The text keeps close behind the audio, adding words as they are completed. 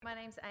My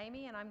name's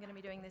Amy and I'm going to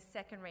be doing this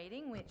second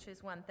reading, which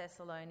is 1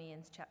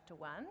 Thessalonians chapter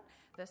 1,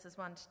 verses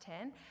 1 to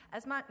 10.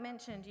 As Mark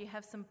mentioned, you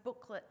have some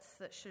booklets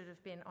that should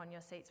have been on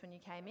your seats when you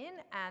came in,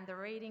 and the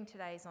reading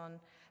today is on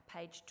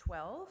page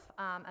 12,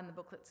 and the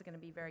booklets are going to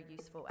be very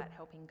useful at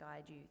helping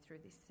guide you through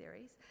this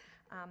series.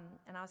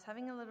 And I was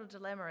having a little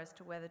dilemma as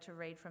to whether to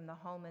read from the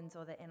Holmans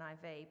or the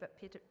NIV, but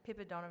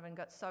Pippa Donovan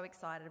got so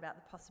excited about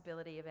the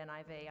possibility of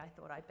NIV, I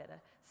thought I'd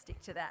better stick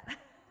to that.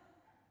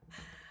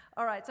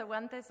 All right, so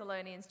 1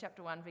 Thessalonians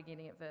chapter 1,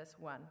 beginning at verse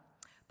 1.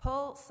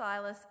 Paul,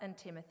 Silas, and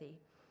Timothy,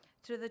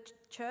 to the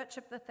church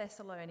of the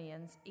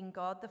Thessalonians, in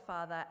God the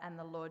Father and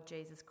the Lord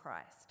Jesus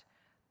Christ,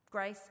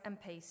 grace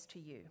and peace to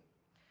you.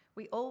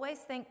 We always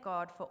thank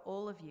God for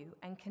all of you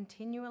and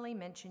continually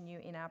mention you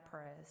in our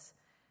prayers.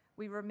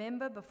 We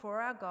remember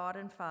before our God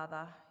and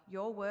Father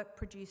your work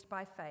produced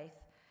by faith,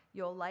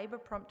 your labour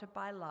prompted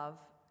by love,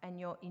 and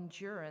your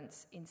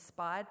endurance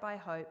inspired by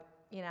hope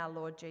in our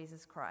Lord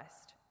Jesus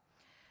Christ.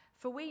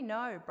 For we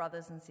know,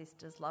 brothers and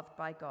sisters loved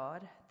by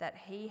God, that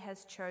he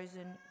has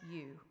chosen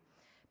you,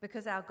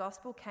 because our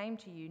gospel came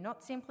to you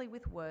not simply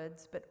with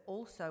words, but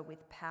also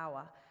with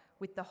power,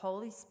 with the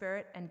Holy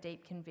Spirit and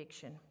deep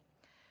conviction.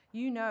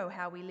 You know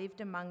how we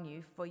lived among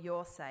you for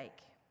your sake.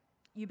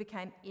 You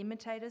became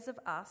imitators of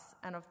us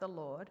and of the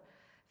Lord,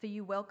 for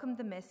you welcomed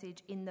the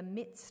message in the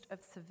midst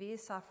of severe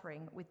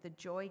suffering with the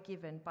joy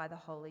given by the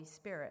Holy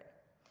Spirit.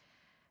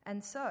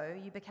 And so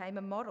you became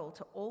a model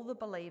to all the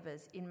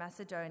believers in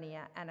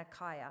Macedonia and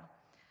Achaia.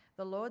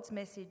 The Lord's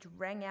message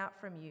rang out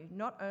from you,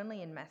 not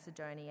only in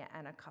Macedonia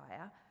and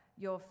Achaia.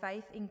 Your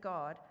faith in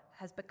God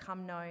has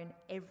become known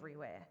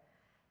everywhere.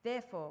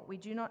 Therefore, we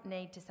do not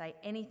need to say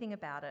anything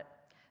about it,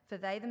 for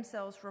they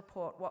themselves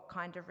report what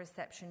kind of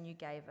reception you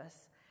gave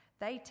us.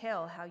 They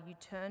tell how you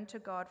turned to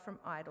God from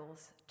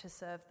idols to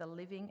serve the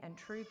living and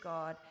true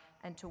God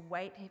and to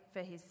wait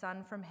for his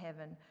Son from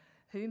heaven,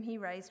 whom he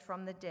raised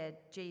from the dead,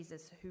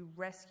 Jesus, who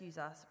rescues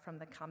us from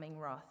the coming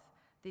wrath.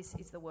 This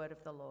is the word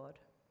of the Lord.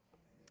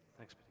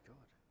 Thanks be to God.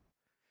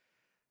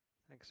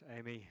 Thanks,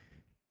 Amy.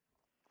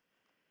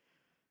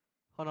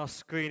 On our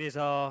screen is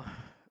our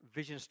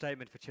vision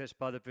statement for Church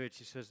by the Bridge.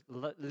 It says,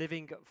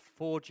 living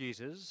for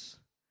Jesus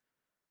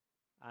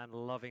and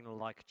loving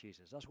like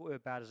Jesus. That's what we're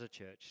about as a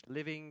church.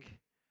 Living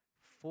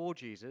for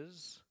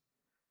Jesus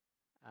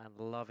and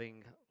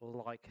loving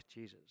like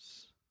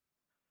Jesus.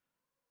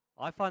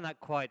 I find that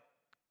quite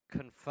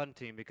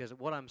confronting, because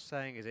what I'm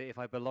saying is that if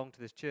I belong to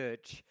this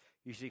church,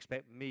 you should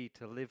expect me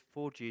to live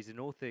for Jesus in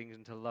all things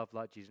and to love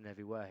like Jesus in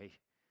every way.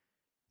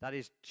 That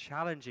is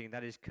challenging,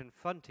 that is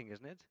confronting,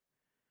 isn't it?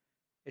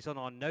 It's on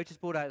our notice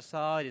board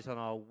outside, it's on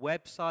our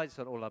website, it's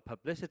on all our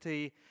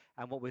publicity,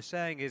 and what we're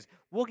saying is,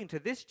 walk into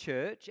this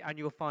church and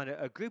you'll find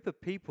a group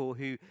of people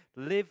who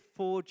live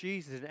for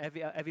Jesus in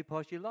every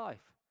part of your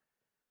life.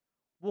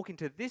 Walk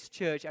into this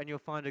church and you'll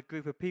find a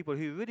group of people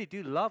who really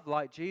do love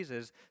like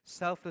Jesus,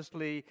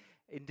 selflessly,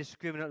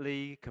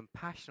 indiscriminately,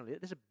 compassionately.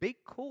 There's a big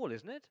call,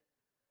 isn't it?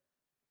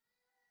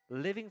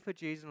 Living for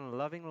Jesus and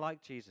loving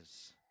like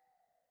Jesus.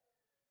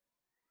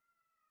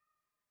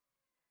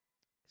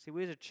 See,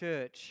 we as a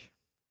church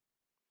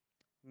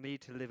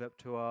need to live up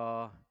to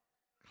our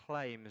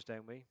claims,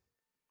 don't we?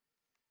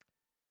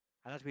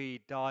 And as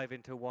we dive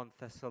into 1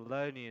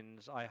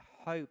 Thessalonians, I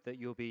hope that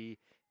you'll be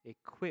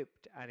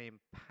equipped and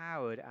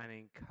empowered and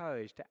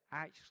encouraged to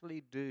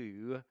actually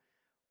do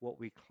what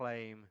we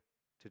claim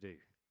to do.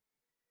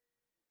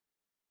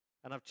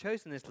 And I've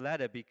chosen this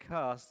letter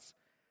because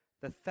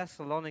the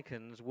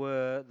Thessalonians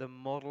were the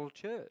model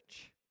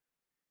church.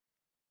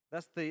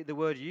 That's the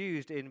word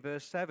used in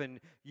verse 7.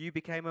 You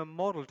became a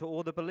model to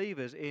all the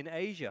believers in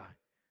Asia.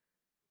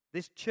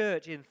 This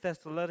church in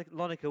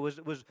Thessalonica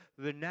was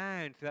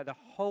renowned throughout the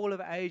whole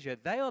of Asia.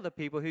 They are the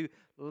people who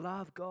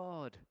love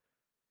God.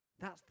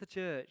 That's the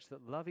church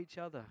that love each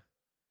other.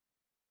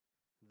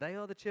 They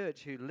are the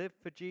church who live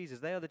for Jesus.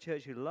 They are the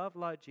church who love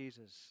like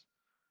Jesus.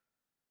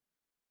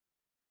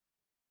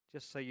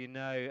 Just so you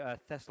know,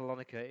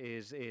 Thessalonica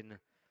is in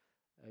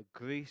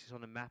Greece. It's on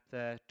the map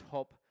there,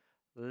 top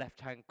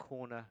left-hand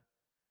corner.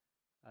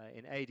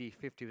 In AD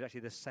 50, it was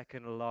actually the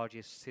second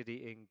largest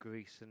city in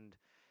Greece. And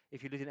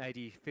if you lived in AD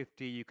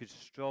 50, you could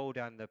stroll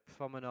down the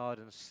promenade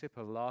and sip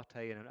a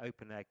latte in an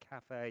open-air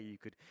cafe. You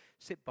could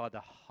sit by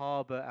the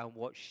harbour and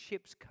watch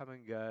ships come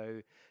and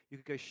go. You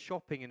could go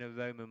shopping in a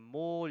Roman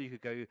mall. You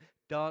could go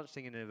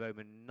dancing in a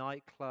Roman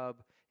nightclub.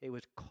 It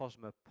was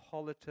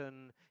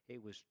cosmopolitan.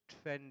 It was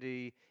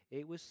trendy.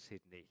 It was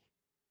Sydney.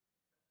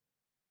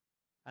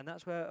 And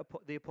that's where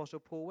the Apostle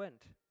Paul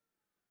went.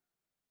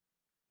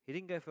 He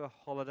didn't go for a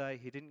holiday.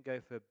 He didn't go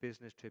for a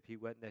business trip. He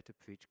went there to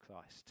preach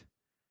Christ.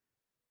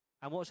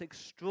 And what's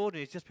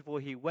extraordinary is just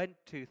before he went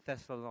to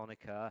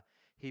Thessalonica,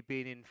 he'd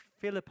been in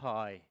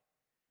Philippi.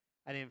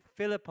 And in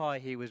Philippi,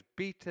 he was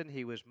beaten,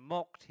 he was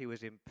mocked, he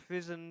was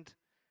imprisoned.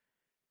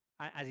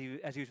 As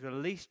he was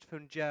released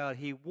from jail,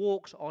 he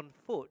walks on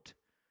foot.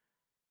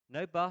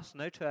 No bus,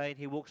 no train,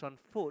 he walks on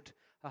foot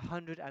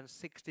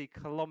 160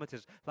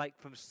 kilometers, like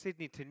from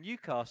Sydney to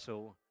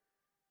Newcastle.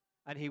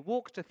 And he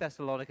walks to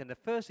Thessalonica, and the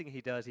first thing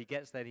he does, he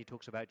gets there and he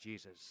talks about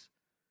Jesus.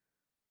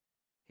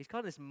 He's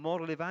kind of this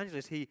model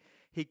evangelist.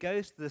 He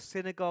goes to the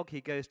synagogue,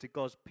 he goes to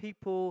God's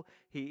people,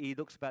 he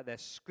looks about their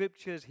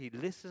scriptures, he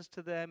listens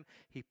to them,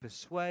 he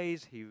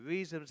persuades, he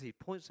reasons, he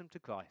points them to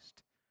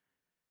Christ.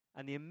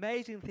 And the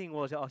amazing thing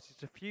was, after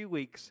just a few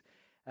weeks,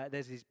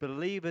 there's these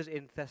believers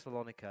in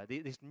Thessalonica.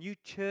 This new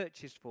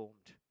church is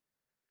formed.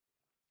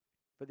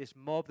 But this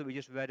mob that we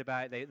just read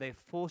about, they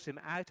force him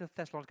out of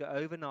Thessalonica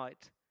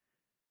overnight.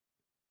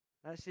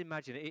 Let's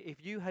imagine,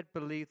 if you had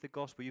believed the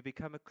gospel, you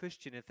become a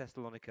Christian in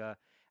Thessalonica,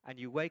 and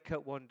you wake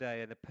up one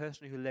day and the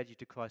person who led you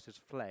to Christ has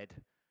fled,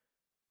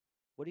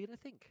 what are you going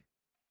to think?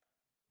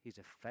 He's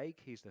a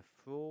fake, he's a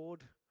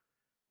fraud,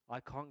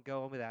 I can't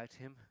go on without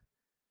him.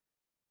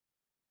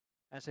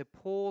 And so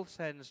Paul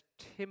sends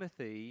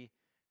Timothy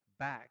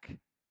back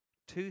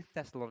to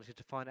Thessalonica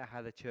to find out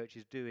how the church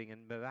is doing,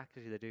 and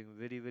miraculously they're doing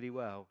really, really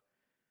well.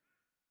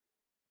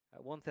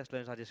 1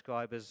 Thessalonians I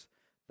describe as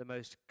the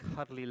most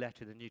cuddly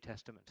letter in the New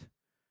Testament.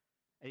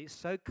 And it's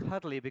so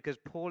cuddly because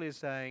Paul is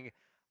saying,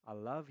 I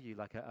love you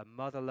like a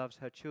mother loves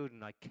her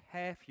children. I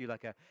care for you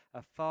like a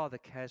father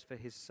cares for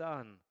his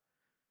son.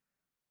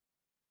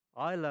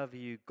 I love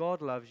you.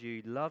 God loves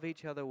you. Love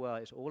each other well.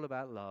 It's all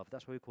about love.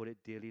 That's why we call it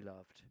dearly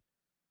loved.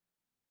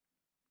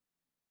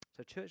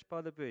 So Church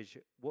by the Bridge,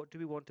 what do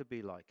we want to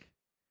be like?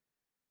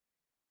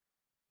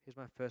 Here's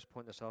my first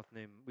point this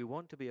afternoon. We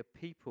want to be a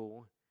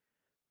people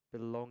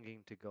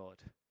belonging to God.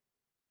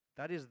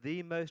 That is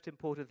the most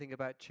important thing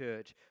about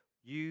church.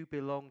 You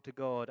belong to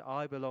God.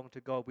 I belong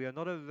to God. We are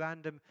not a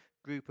random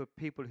group of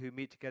people who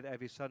meet together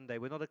every Sunday.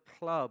 We're not a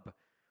club.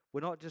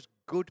 We're not just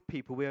good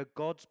people. We are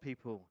God's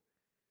people.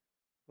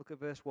 Look at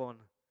verse 1.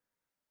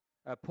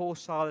 Paul,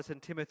 Silas,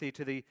 and Timothy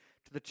to the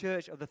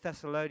church of the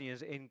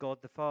Thessalonians in God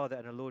the Father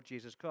and the Lord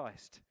Jesus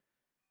Christ.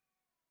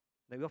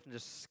 Now, we often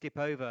just skip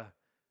over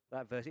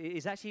that verse. It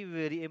is actually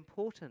really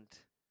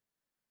important.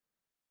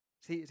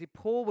 See,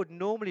 Paul would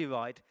normally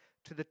write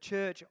to the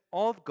church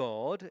of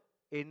God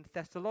in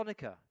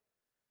Thessalonica,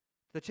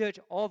 to the church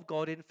of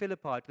God in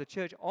Philippi, to the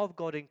church of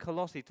God in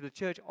Colossae, to the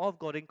church of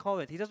God in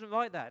Corinth. He doesn't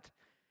write that.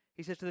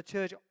 He says to the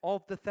church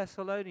of the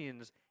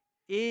Thessalonians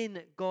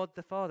in God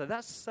the Father.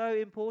 That's so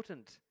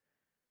important.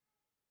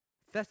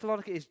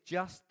 Thessalonica is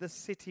just the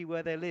city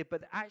where they live,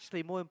 but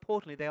actually, more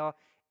importantly, they are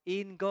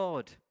in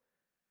God.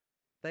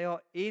 They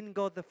are in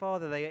God the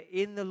Father. They are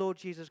in the Lord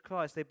Jesus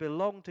Christ. They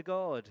belong to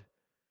God.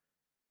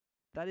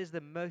 That is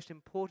the most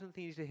important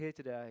thing you need to hear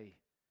today.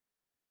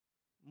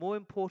 More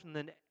important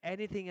than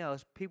anything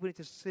else, people need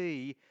to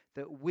see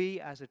that we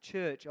as a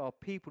church are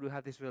people who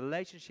have this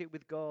relationship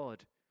with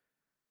God.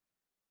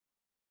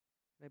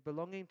 Now,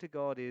 belonging to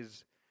God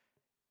is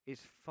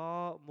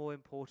far more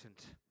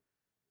important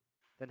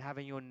than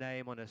having your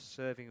name on a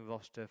serving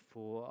roster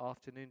for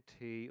afternoon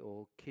tea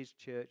or kids'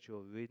 church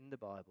or reading the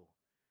Bible.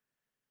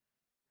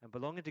 And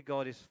belonging to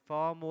God is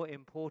far more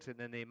important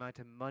than the amount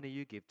of money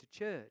you give to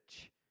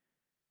church.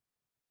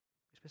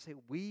 It's supposed to say,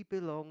 we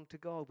belong to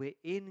God. We're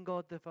in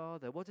God the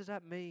Father. What does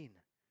that mean?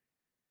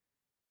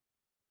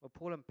 Well,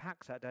 Paul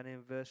unpacks that down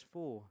in verse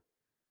 4.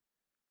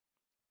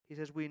 He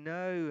says, we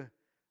know,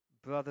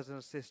 brothers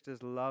and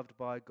sisters loved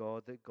by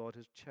God, that God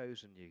has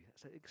chosen you.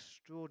 That's an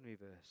extraordinary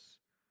verse.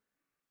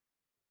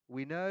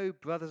 We know,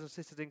 brothers and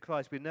sisters in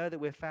Christ, we know that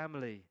we're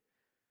family.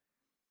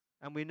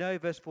 And we know,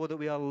 verse 4, that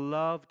we are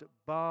loved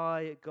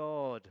by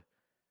God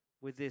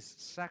with this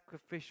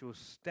sacrificial,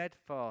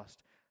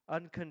 steadfast,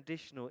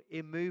 unconditional,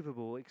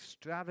 immovable,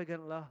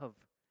 extravagant love.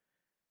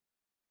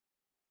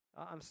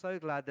 I'm so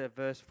glad that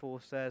verse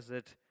 4 says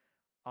that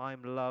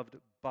I'm loved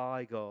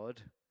by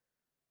God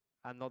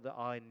and not that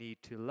I need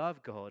to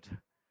love God.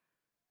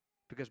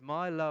 Because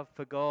my love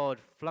for God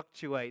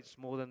fluctuates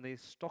more than the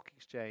stock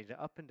exchange,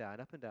 up and down,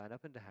 up and down,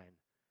 up and down.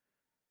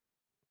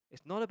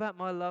 It's not about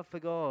my love for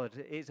God,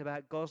 it's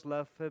about God's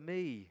love for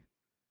me.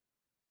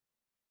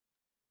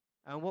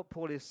 And what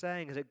Paul is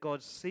saying is that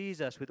God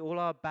sees us with all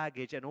our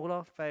baggage and all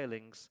our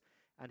failings,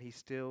 and he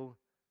still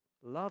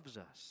loves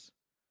us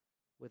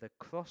with a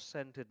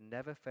cross-centered,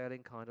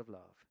 never-failing kind of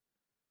love.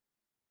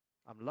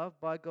 I'm loved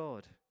by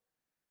God.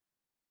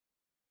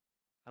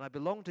 And I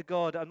belong to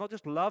God. I'm not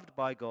just loved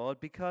by God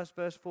because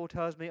verse 4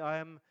 tells me I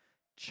am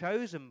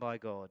chosen by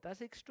God. That's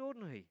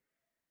extraordinary.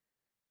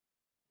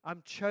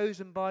 I'm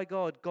chosen by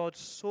God. God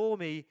saw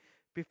me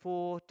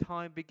before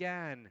time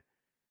began.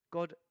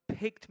 God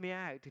picked me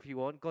out, if you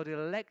want. God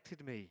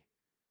elected me.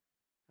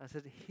 And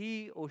said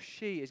he or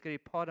she is going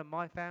to be part of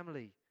my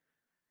family.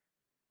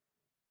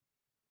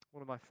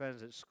 One of my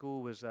friends at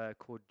school was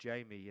called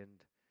Jamie, and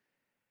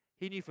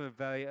he knew from a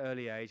very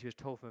early age, he was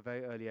told from a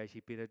very early age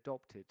he'd been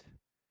adopted.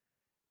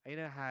 And you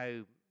know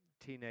how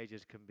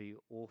teenagers can be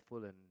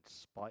awful and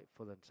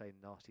spiteful and say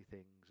nasty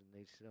things, and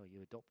they say, oh,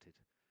 you're adopted.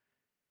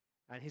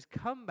 And his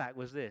comeback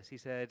was this. He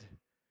said,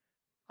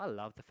 I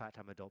love the fact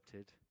I'm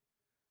adopted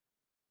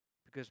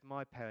because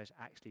my parents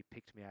actually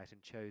picked me out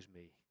and chose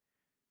me.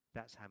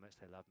 That's how much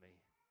they love me.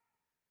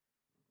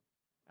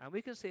 And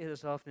we can sit here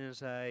this afternoon and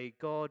say,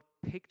 God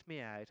picked me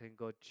out and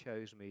God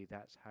chose me.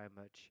 That's how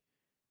much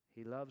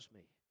He loves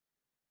me.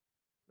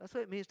 That's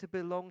what it means to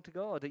belong to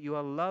God, that you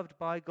are loved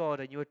by God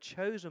and you are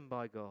chosen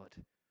by God.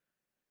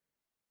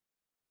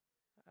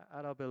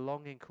 At our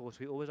belonging course,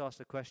 we always ask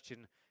the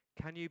question,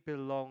 can you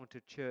belong to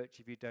church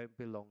if you don't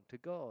belong to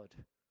God?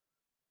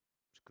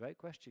 It's a great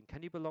question.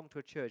 Can you belong to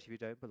a church if you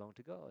don't belong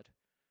to God?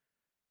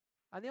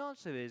 And the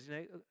answer is,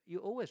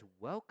 you're always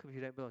welcome if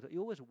you don't belong to it.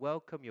 You're always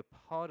welcome. You're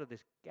part of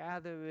this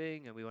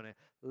gathering, and we want to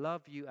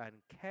love you and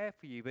care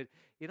for you, but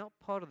you're not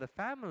part of the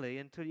family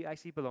until you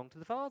actually belong to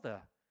the Father.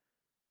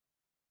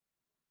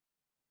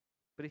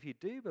 But if you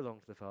do belong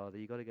to the Father,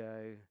 you've got to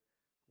go,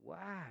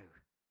 wow,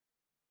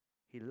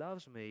 He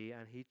loves me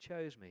and He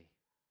chose me.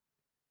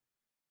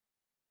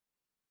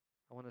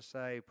 I want to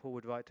say, Paul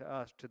would write to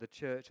us, to the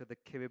church of the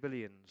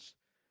Kirribillians,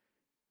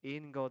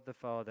 in God the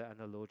Father and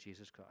the Lord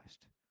Jesus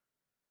Christ.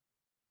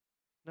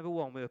 Number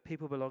one, we're a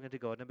people belonging to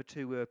God. Number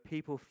two, we're a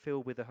people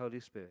filled with the Holy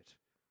Spirit.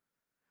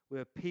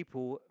 We're a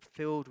people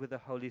filled with the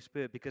Holy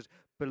Spirit because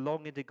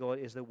belonging to God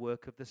is the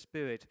work of the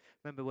Spirit.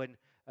 Remember when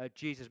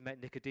Jesus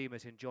met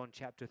Nicodemus in John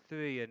chapter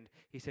 3 and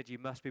he said, you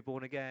must be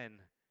born again.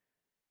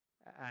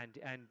 And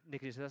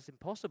Nicodemus said, that's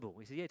impossible.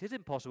 He said, yeah, it is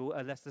impossible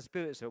unless the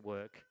Spirit's at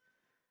work.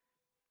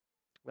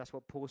 That's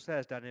what Paul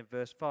says down in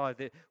verse 5,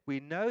 that we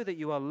know that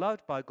you are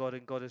loved by God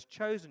and God has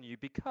chosen you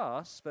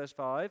because, verse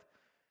 5,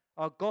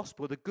 our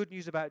gospel, the good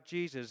news about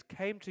Jesus,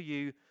 came to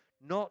you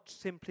not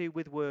simply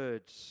with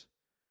words,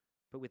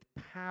 but with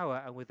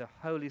power and with the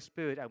Holy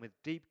Spirit and with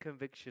deep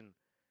conviction.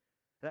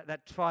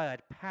 That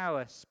triad,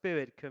 power,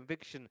 spirit,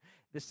 conviction,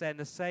 they're saying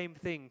the same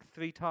thing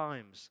 3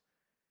 times.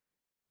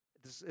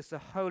 It's the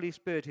Holy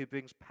Spirit who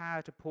brings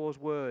power to Paul's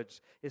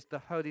words. It's the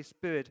Holy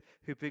Spirit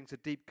who brings the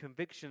deep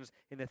convictions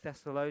in the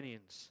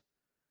Thessalonians.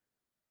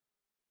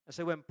 And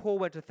so when Paul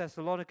went to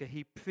Thessalonica,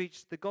 he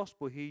preached the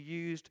gospel. He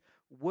used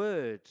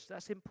words.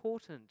 That's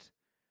important.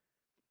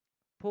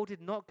 Paul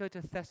did not go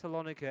to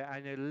Thessalonica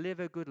and live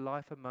a good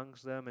life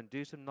amongst them and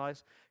do some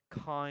nice,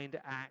 kind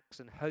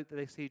acts and hope that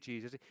they see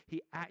Jesus.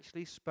 He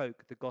actually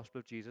spoke the gospel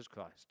of Jesus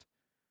Christ.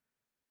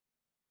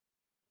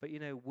 But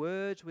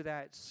words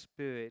without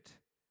spirit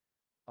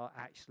are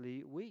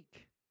actually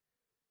weak.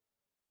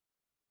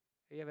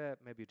 You ever,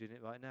 maybe you're doing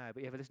it right now,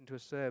 but you ever listen to a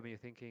sermon and you're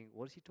thinking,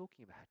 what is he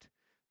talking about?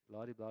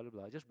 Blah, blah, blah,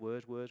 blah. Just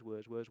words, words,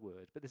 words, words,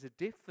 words. But there's a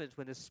difference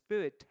when the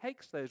Spirit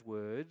takes those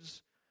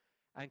words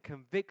and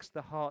convicts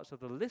the hearts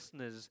of the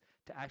listeners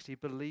to actually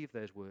believe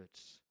those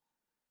words.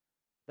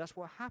 That's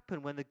what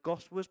happened when the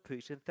gospel was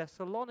preached in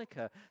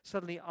Thessalonica.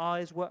 Suddenly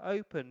eyes were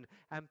opened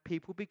and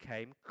people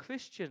became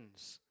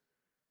Christians.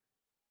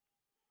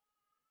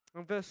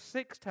 And verse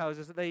 6 tells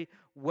us that they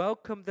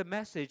welcomed the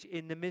message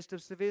in the midst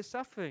of severe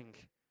suffering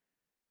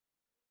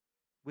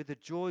with the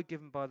joy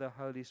given by the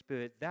Holy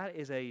Spirit. That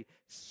is a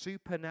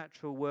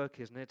supernatural work,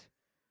 isn't it?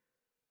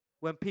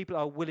 When people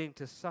are willing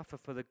to suffer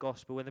for the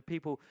gospel, when the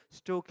people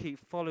still keep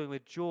following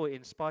with joy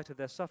in spite of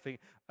their suffering,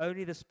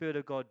 only the Spirit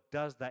of God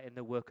does that in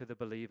the work of the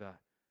believer.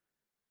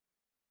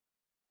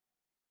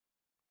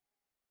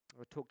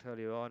 I talked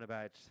earlier on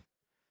about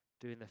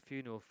doing the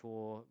funeral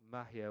for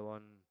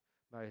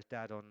Mario's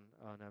dad on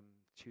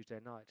Tuesday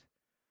night.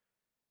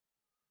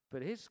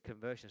 But his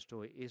conversion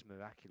story is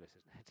miraculous,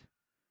 isn't it?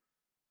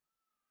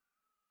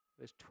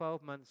 It was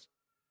 12 months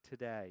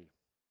today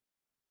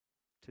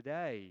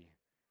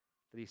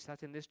that he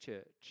sat in this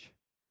church.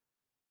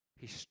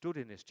 He stood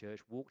in this church,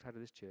 walked out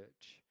of this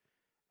church,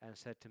 and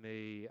said to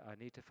me, I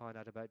need to find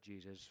out about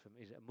Jesus.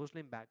 He's a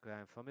Muslim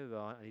background from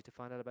Iran. I need to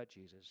find out about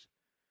Jesus.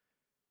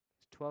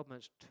 It's 12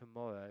 months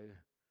tomorrow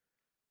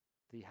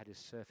that he had his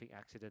surfing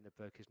accident that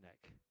broke his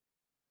neck.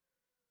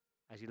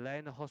 As he lay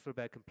in the hospital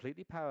bed,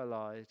 completely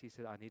paralyzed, he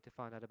said, I need to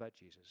find out about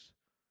Jesus.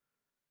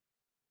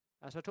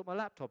 And so I took my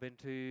laptop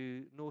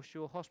into North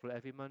Shore Hospital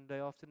every Monday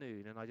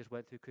afternoon, and I just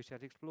went through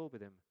Christianity Explored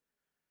with him.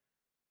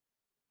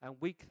 And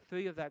week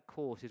 3 of that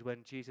course is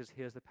when Jesus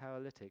heals the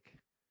paralytic.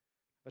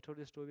 Have I told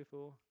you this story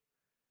before?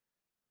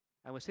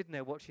 And we're sitting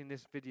there watching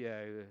this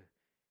video,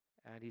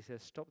 and he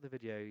says, stop the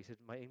video. He said,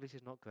 my English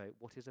is not great.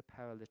 What is a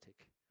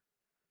paralytic?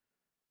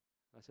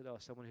 I said,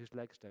 someone whose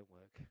legs don't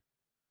work.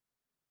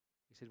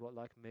 He said, what,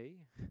 like me?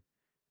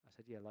 I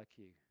said, yeah, like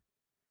you.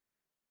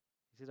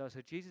 He said,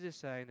 so Jesus is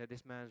saying that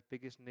this man's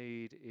biggest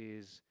need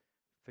is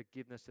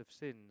forgiveness of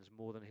sins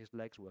more than his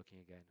legs working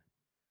again.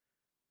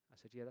 I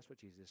said, yeah, that's what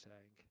Jesus is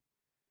saying.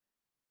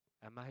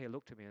 And Mahia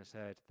looked at me and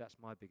said, that's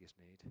my biggest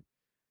need,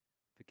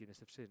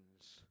 forgiveness of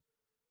sins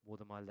more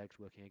than my legs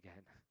working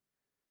again.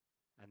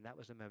 And that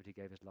was the moment he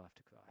gave his life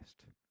to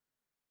Christ.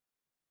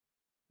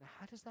 Now,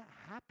 how does that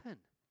happen?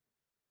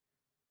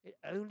 It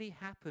only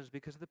happens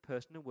because of the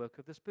person and work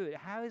of the Spirit.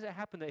 How does it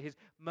happen that his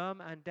mum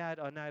and dad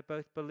are now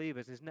both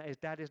believers? His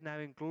dad is now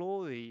in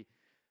glory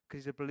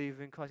because he's a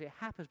believer in Christ. It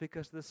happens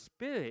because the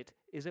Spirit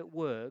is at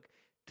work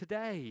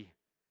today.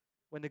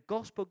 When the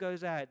gospel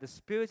goes out, the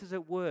Spirit is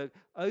at work,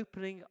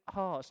 opening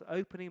hearts,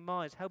 opening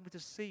minds, helping to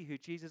see who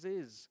Jesus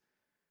is.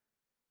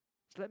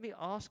 So let me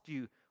ask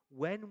you,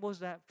 when was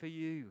that for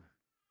you?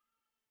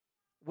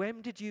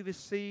 When did you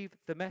receive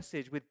the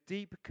message with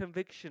deep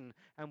conviction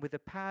and with the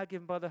power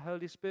given by the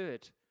Holy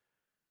Spirit?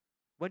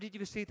 When did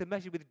you receive the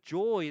message with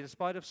joy in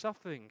spite of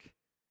suffering?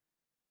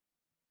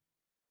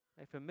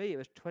 And for me, it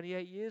was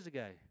 28 years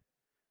ago.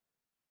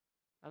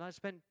 And I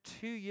spent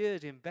 2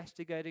 years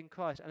investigating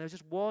Christ. And there was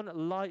just one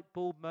light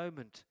bulb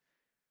moment.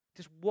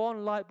 Just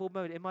one light bulb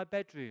moment in my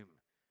bedroom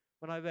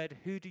when I read,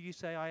 "Who do you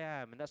say I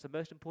am?" And that's the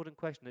most important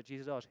question that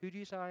Jesus asked. Who do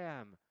you say I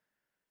am?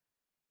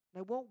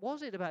 Now, what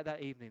was it about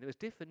that evening that was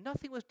different?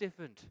 Nothing was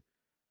different.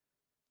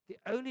 The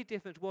only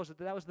difference was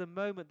that was the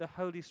moment the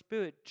Holy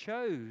Spirit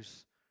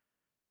chose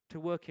to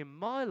work in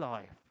my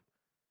life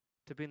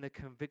to bring the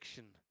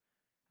conviction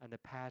and the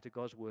power to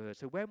God's word.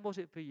 So when was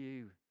it for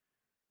you?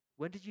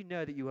 When did you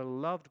know that you were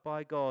loved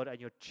by God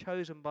and you're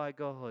chosen by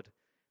God?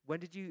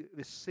 When did you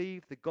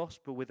receive the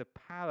gospel with the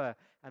power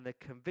and the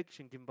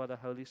conviction given by the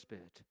Holy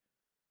Spirit?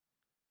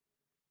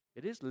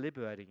 It is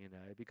liberating,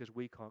 because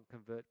we can't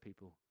convert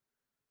people.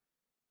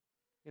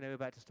 We're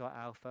about to start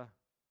Alpha.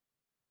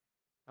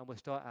 And we'll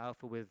start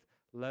Alpha with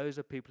loads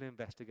of people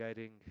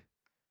investigating.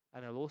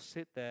 And they'll all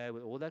sit there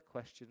with all their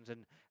questions.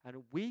 And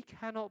we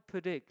cannot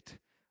predict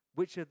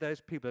which of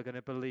those people are going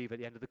to believe at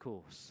the end of the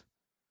course.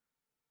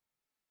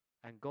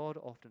 And God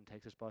often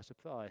takes us by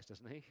surprise,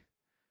 doesn't he?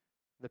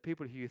 The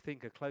people who you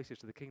think are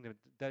closest to the kingdom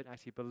don't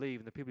actually believe,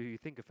 and the people who you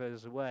think are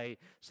furthest away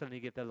suddenly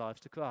give their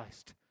lives to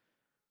Christ.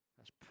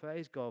 Let's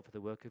praise God for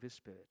the work of his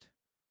Spirit.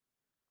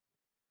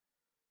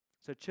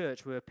 So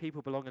church, we're a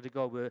people belonging to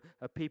God. We're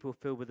a people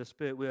filled with the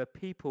Spirit. We're a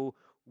people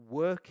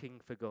working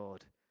for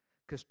God.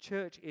 Because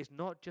church is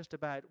not just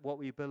about what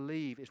we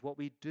believe, it's what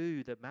we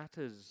do that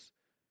matters.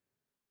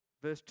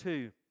 Verse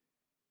 2,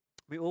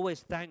 we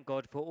always thank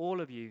God for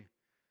all of you.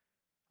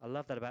 I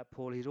love that about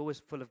Paul. He's always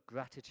full of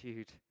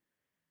gratitude.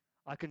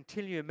 I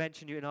continue to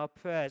mention you in our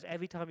prayers.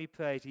 Every time he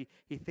prays,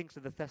 he thinks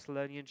of the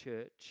Thessalonian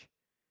church.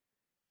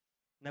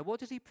 Now, what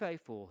does he pray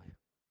for?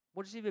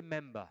 What does he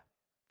remember?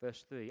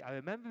 Verse 3, I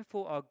remember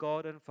before our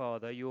God and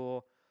Father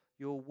your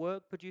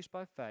work produced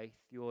by faith,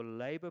 your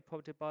labor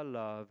prompted by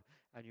love,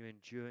 and your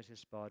endurance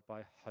inspired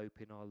by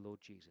hope in our Lord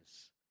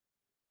Jesus.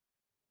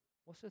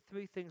 What's the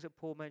three things that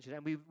Paul mentioned?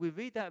 And we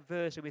read that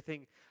verse and we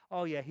think,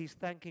 oh yeah, he's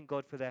thanking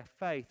God for their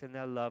faith and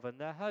their love and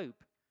their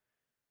hope.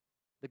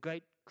 The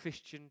great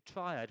Christian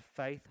triad,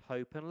 faith,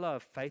 hope, and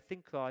love. Faith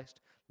in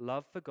Christ,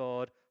 love for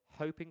God,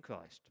 hope in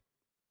Christ.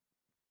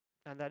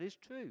 And that is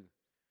true.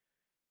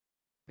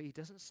 But he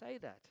doesn't say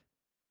that.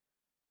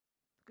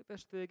 Look at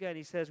verse 3 again.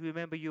 He says,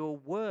 remember your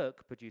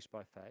work produced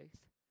by faith,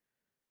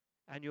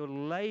 and your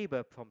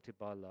labor prompted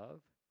by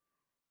love,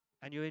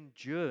 and your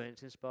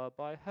endurance inspired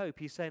by hope.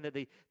 He's saying that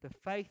the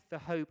faith, the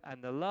hope,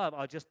 and the love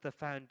are just the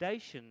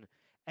foundation.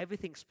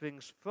 Everything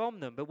springs from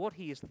them. But what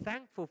he is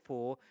thankful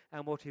for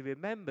and what he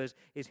remembers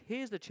is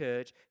here's the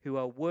church who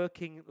are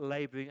working,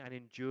 laboring, and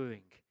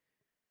enduring.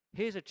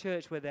 Here's a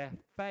church where their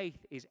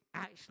faith is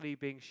actually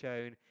being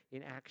shown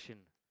in action.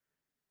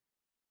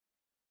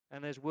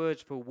 And those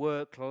words for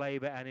work,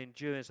 labor, and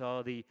endurance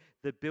are the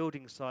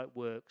building site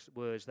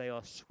words. They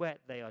are sweat,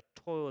 they are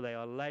toil, they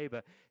are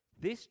labor.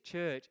 This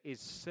church is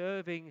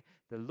serving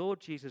the Lord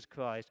Jesus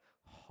Christ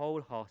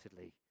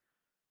wholeheartedly.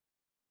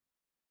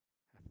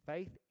 A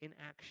faith in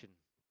action.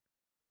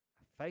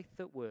 A faith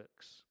that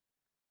works.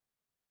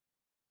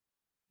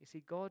 You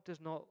see, God does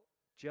not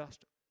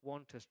just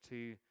want us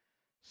to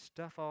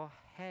stuff our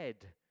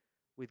head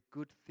with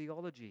good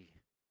theology.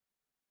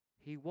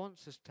 He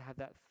wants us to have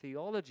that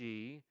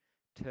theology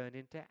turn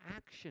into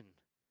action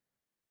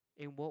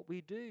in what we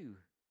do.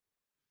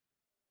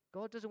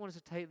 God doesn't want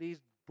us to take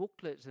these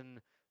booklets and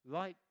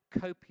write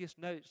copious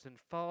notes and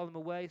file them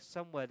away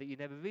somewhere that you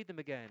never read them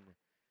again.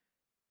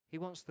 He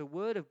wants the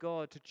Word of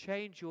God to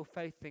change your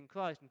faith in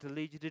Christ and to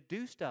lead you to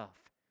do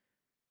stuff,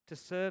 to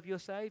serve your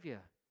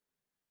Savior.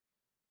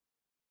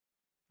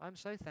 I'm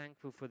so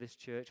thankful for this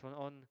church.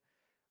 On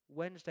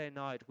Wednesday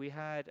night, we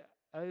had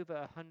over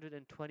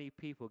 120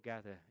 people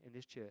gather in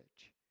this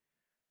church.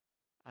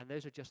 And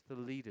those are just the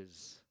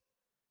leaders.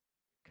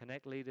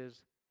 Connect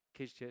leaders,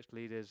 kids church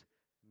leaders,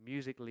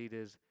 music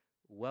leaders,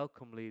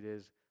 welcome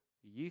leaders,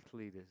 youth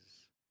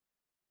leaders.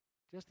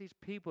 Just these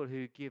people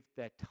who give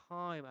their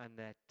time and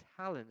their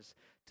talents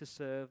to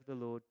serve the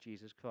Lord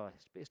Jesus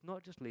Christ. But it's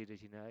not just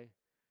leaders,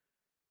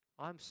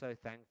 I'm so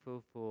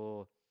thankful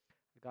for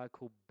a guy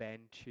called Ben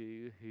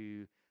Chu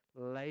who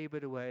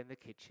labored away in the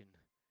kitchen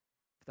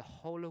for the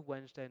whole of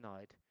Wednesday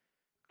night,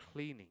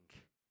 cleaning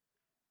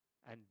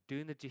and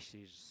doing the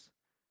dishes,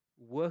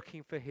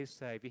 working for his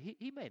Savior.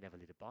 He may never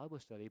lead a Bible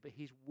study, but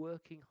he's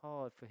working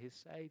hard for his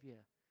Savior.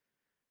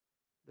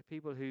 The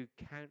people who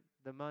count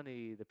the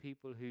money, the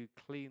people who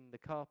clean the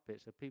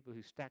carpets, the people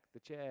who stack the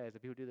chairs, the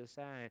people who do the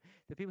sound,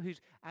 the people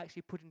who's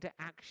actually put into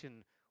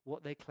action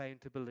what they claim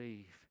to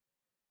believe.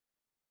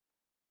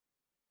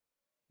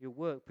 Your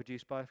work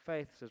produced by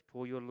faith, says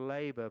Paul, your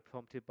labor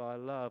prompted by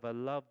love, a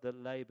love that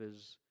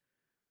labors.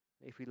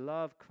 If we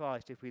love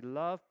Christ, if we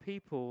love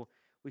people,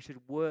 we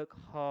should work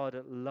hard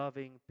at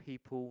loving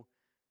people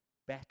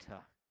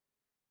better.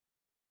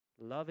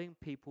 Loving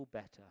people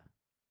better.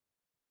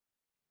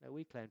 Now,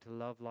 we claim to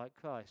love like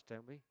Christ,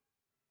 don't we?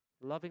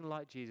 Loving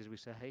like Jesus, we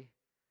say.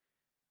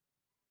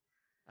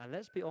 And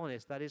let's be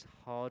honest, that is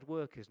hard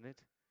work, isn't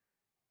it?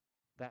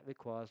 That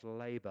requires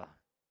labor.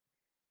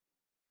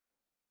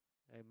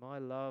 And my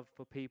love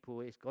for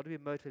people, it's got to be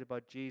motivated by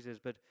Jesus,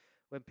 but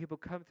when people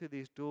come through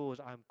these doors,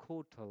 I'm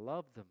called to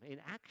love them in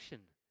action.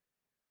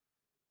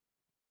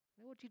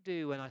 And what do you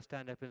do when I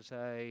stand up and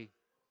say,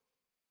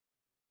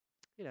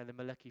 the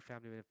Malecki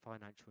family are in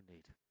financial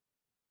need?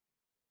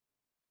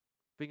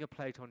 Bring a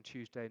plate on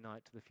Tuesday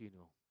night to the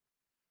funeral.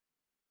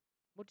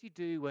 What do you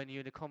do when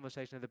you're in a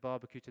conversation at the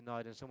barbecue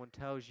tonight and someone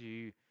tells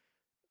you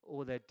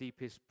all their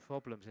deepest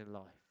problems in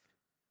life?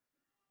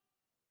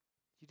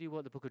 Do you do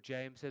what the book of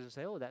James says and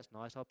say, oh, that's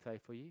nice, I'll pray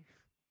for you?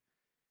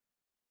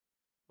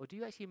 Or do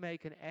you actually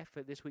make an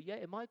effort this week? Yeah,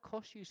 it might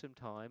cost you some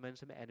time and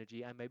some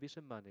energy and maybe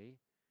some money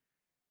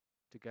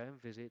to go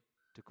and visit,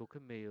 to cook a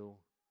meal,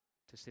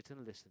 to sit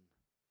and listen.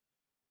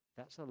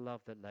 That's a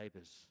love that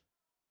labors.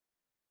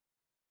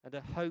 And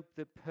a hope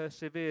that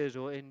perseveres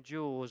or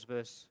endures,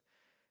 verse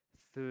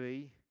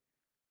 3.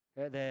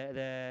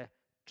 Their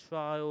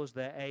trials,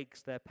 their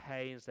aches, their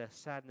pains, their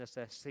sadness,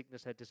 their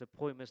sickness, their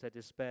disappointments, their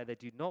despair, they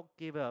do not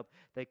give up.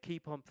 They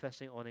keep on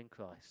pressing on in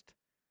Christ.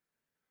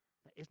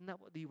 Isn't that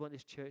what you want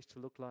this church to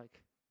look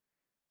like?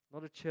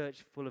 Not a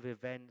church full of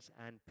events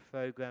and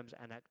programs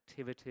and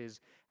activities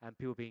and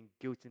people being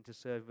guilted into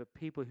serving, but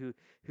people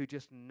who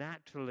just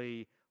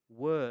naturally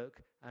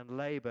work and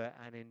labor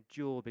and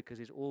endure because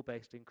it's all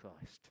based in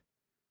Christ.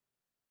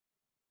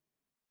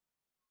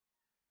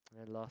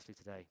 And then lastly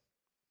today,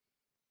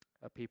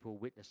 are people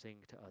witnessing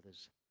to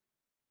others?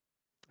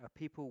 Are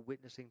people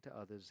witnessing to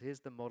others? Here's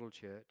the model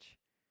church.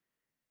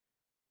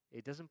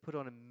 It doesn't put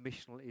on a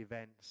missional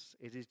events.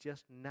 It is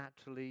just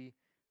naturally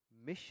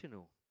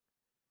missional.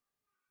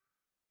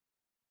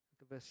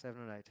 Look at verse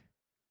 7 and 8.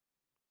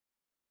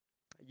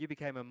 You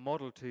became a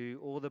model to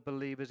all the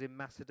believers in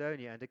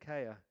Macedonia and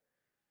Achaia.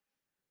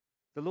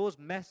 The Lord's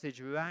message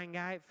rang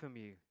out from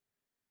you.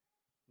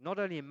 Not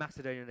only in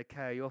Macedonia and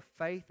Achaia, your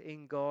faith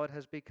in God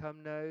has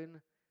become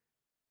known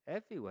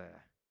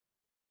everywhere.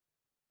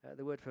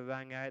 The word for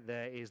rang out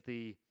there is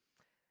the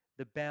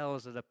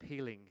bells that are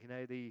pealing.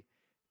 The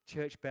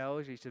church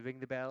bells, you used to ring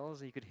the bells,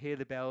 and you could hear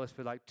the bells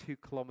for like 2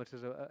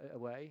 kilometers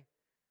away.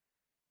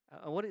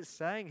 And what it's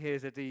saying here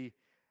is that the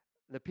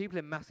people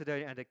in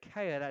Macedonia and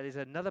Achaia, that is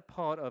another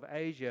part of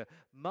Asia,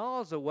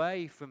 miles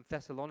away from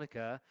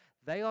Thessalonica,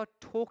 they are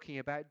talking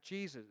about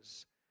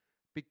Jesus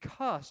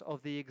because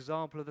of the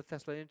example of the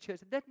Thessalonian church.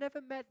 They've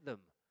never met them,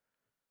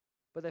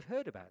 but they've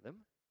heard about them.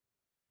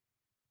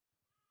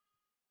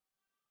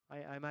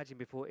 I imagine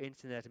before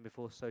internet and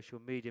before social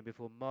media and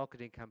before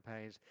marketing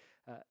campaigns,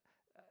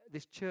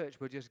 this church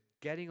were just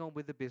getting on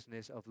with the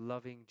business of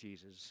loving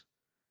Jesus.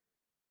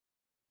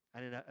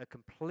 And in a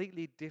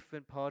completely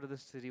different part of the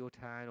city or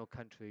town or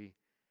country,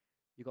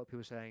 you got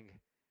people saying,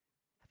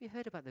 have you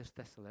heard about those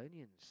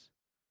Thessalonians?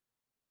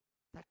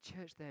 That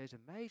church there is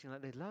amazing.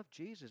 Like, they love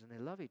Jesus and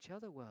they love each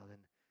other well.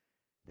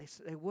 And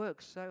they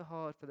work so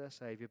hard for their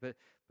Savior. But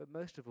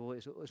most of all,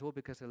 it's all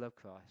because they love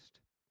Christ.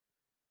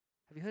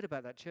 Have you heard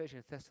about that church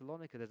in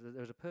Thessalonica?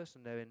 There was a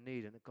person there in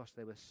need, and gosh,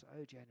 they were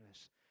so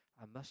generous.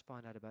 I must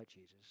find out about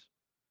Jesus.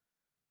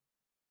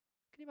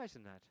 Can you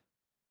imagine that?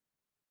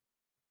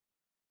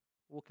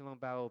 Walking along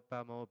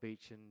Balmoral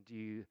Beach, and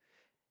you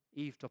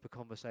eavesdrop a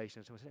conversation,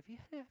 and someone said,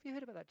 have you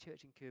heard about that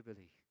church in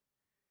Kirkby?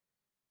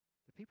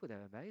 The people there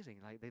are amazing.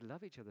 Like, they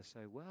love each other so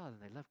well,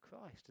 and they love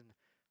Christ. And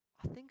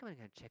I think I'm going to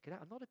go and check it out.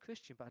 I'm not a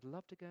Christian, but I'd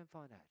love to go and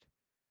find out.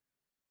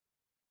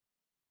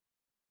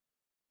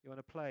 You're on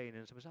a plane,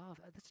 and someone says,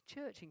 there's a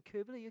church in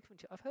Kirkby.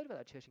 I've heard about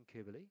that church in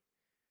Kirkby.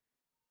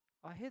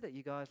 I hear that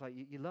you guys,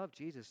 you love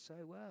Jesus so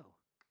well.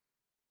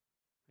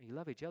 And you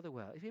love each other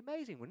well. It'd be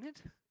amazing, wouldn't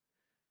it?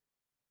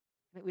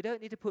 We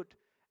don't need to put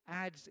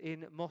ads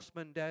in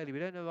Mossman Daily. We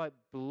don't need to write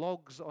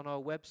blogs on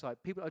our website.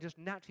 People are just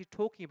naturally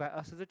talking about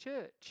us as a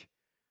church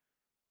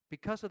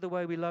because of the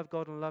way we love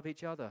God and love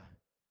each other.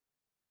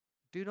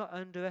 Do not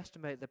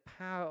underestimate the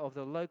power of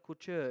the local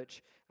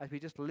church as we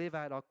just live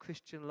out our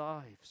Christian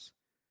lives.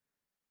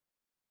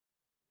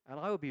 And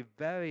I would be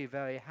very,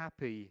 very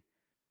happy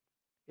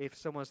if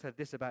someone said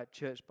this about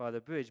Church by the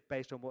Bridge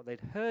based on what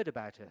they'd heard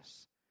about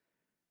us.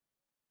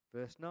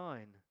 Verse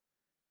 9.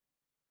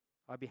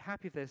 I'd be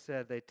happy if they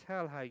said they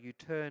tell how you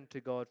turn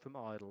to God from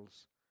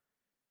idols.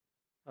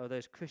 Oh,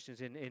 those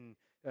Christians in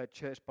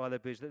Church by the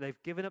Bridge, that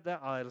they've given up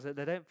their idols, that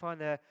they don't find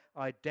their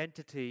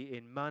identity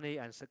in money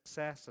and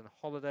success and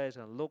holidays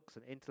and looks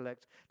and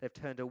intellect. They've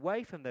turned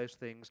away from those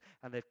things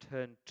and they've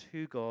turned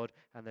to God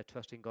and they're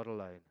trusting God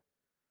alone.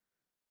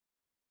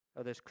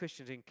 Oh, those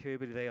Christians in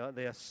Kirkby, they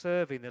are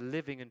serving the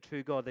living and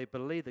true God. They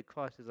believe that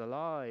Christ is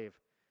alive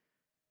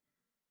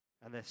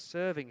and they're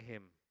serving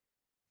Him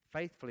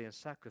faithfully and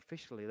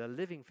sacrificially. They're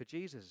living for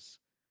Jesus.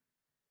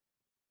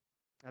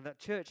 And that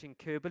church in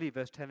Kirkby,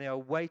 verse 10, they are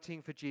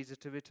waiting for Jesus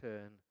to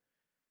return.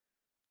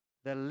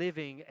 They're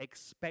living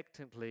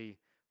expectantly,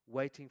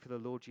 waiting for the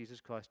Lord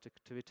Jesus Christ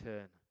to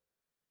return.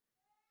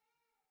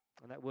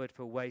 And that word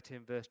for wait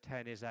in verse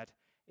 10 is that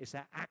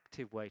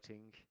active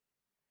waiting.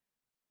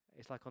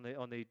 It's like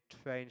on the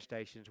train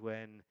stations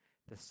when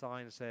the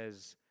sign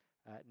says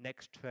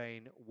next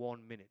train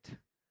 1 minute.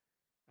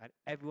 And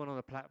everyone on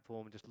the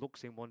platform just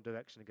looks in one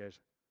direction and goes,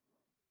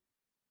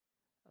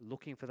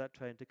 looking for that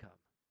train to come.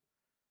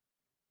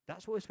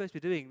 That's what we're supposed to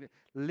be doing,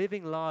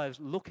 living lives,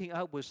 looking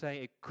upwards,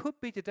 saying, it could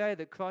be today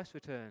that Christ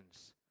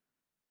returns.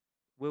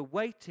 We're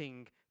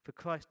waiting for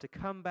Christ to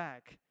come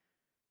back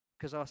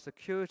because our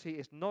security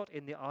is not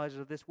in the eyes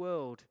of this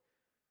world.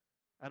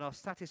 And our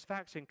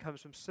satisfaction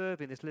comes from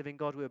serving this living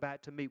God we're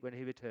about to meet when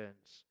he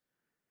returns.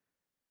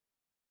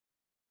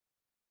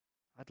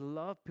 I'd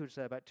love people to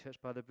say about Church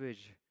by the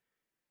Bridge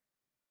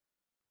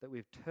that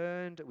we've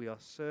turned, we are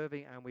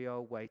serving, and we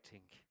are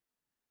waiting.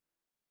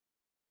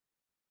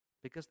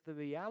 Because the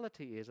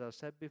reality is, as I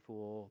said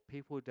before,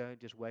 people don't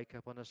just wake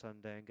up on a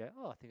Sunday and go,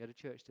 oh, I think I go to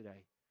church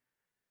today.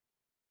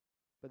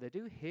 But they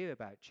do hear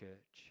about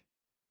church.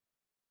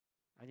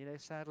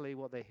 And sadly,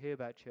 what they hear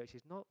about church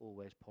is not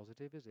always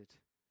positive, is it?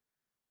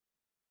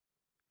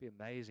 It'd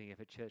be amazing if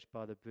at Church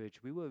by the Bridge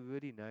we were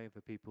really known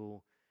for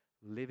people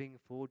living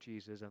for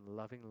Jesus and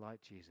loving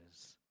like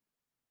Jesus.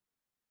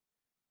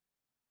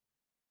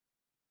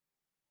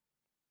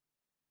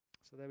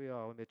 So there we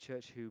are. We're a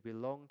church who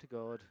belong to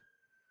God,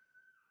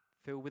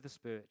 filled with the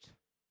Spirit,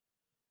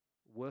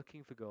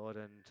 working for God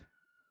and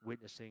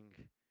witnessing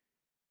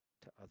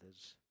to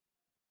others.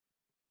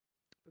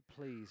 But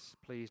please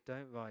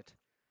don't write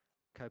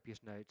copious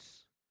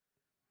notes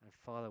and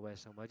file away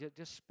somewhere.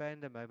 Just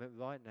spend a moment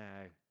right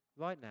now.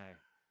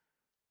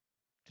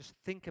 Just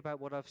think about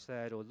what I've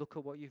said or look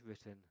at what you've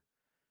written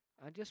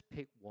and just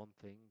pick one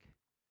thing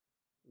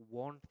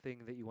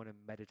that you want to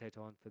meditate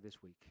on for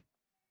this week.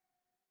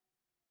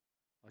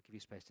 I'll give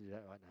you space to do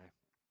that right now.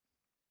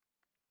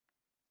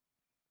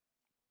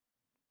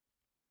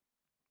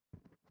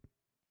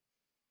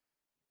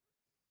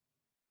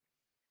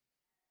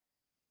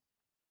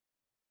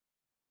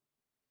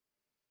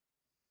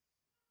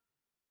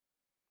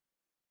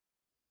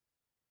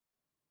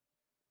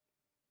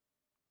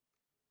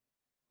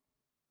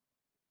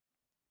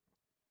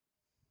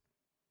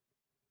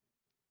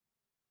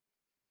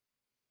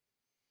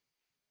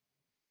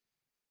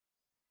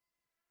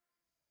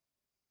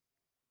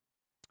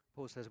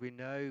 Paul says, we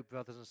know,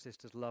 brothers and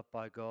sisters loved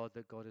by God,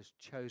 that God has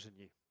chosen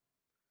you.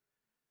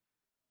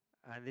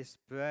 And this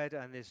bread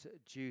and this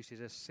juice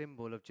is a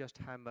symbol of just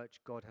how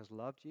much God has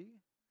loved you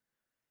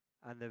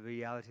and the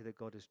reality that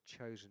God has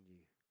chosen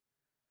you.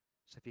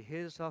 So if you're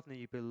here this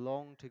afternoon, you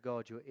belong to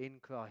God, you're in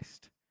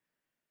Christ.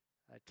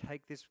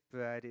 Take this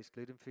bread, it's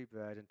gluten-free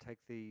bread, and take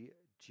the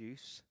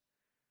juice.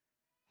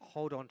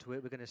 Hold on to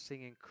it. We're going to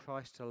sing in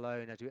Christ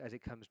alone as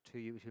it comes to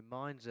you, which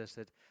reminds us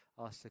that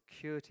our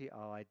security,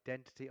 our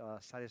identity,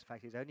 our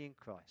satisfaction is only in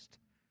Christ.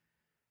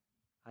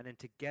 And then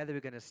together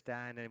we're going to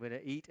stand and we're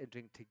going to eat and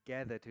drink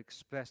together to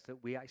express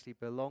that we actually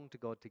belong to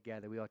God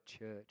together. We are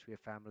church, we are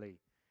family.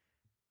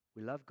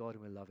 We love God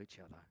and we love each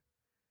other.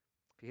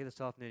 If you're here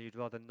this afternoon, you'd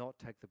rather not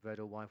take the bread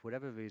or wine for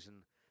whatever reason,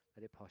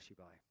 let it pass you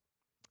by.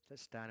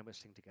 Let's stand and we'll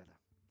sing together.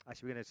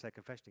 Actually, we're going to say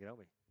confession together, aren't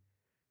we?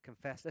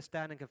 Confess. Let's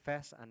stand and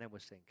confess and then we'll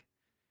sing.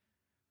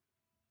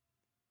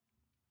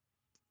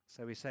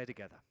 So we say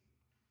together,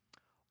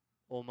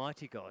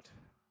 Almighty God,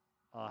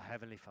 our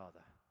Heavenly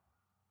Father,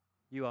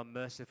 you are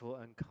merciful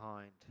and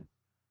kind,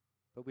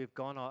 but we've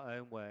gone our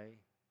own way,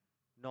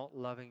 not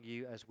loving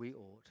you as we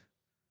ought,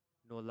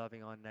 nor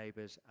loving our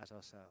neighbours as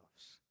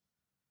ourselves.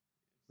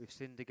 We've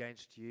sinned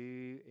against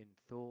you in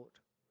thought,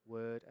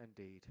 word and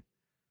deed,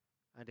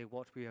 and in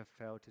what we have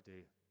failed to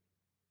do.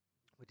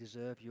 We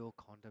deserve your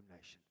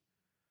condemnation.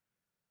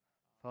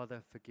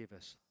 Father, forgive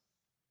us.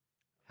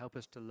 Help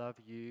us to love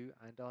you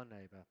and our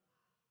neighbour,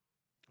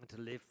 and to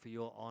live for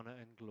your honour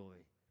and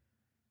glory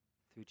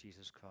through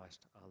Jesus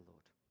Christ our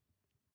Lord.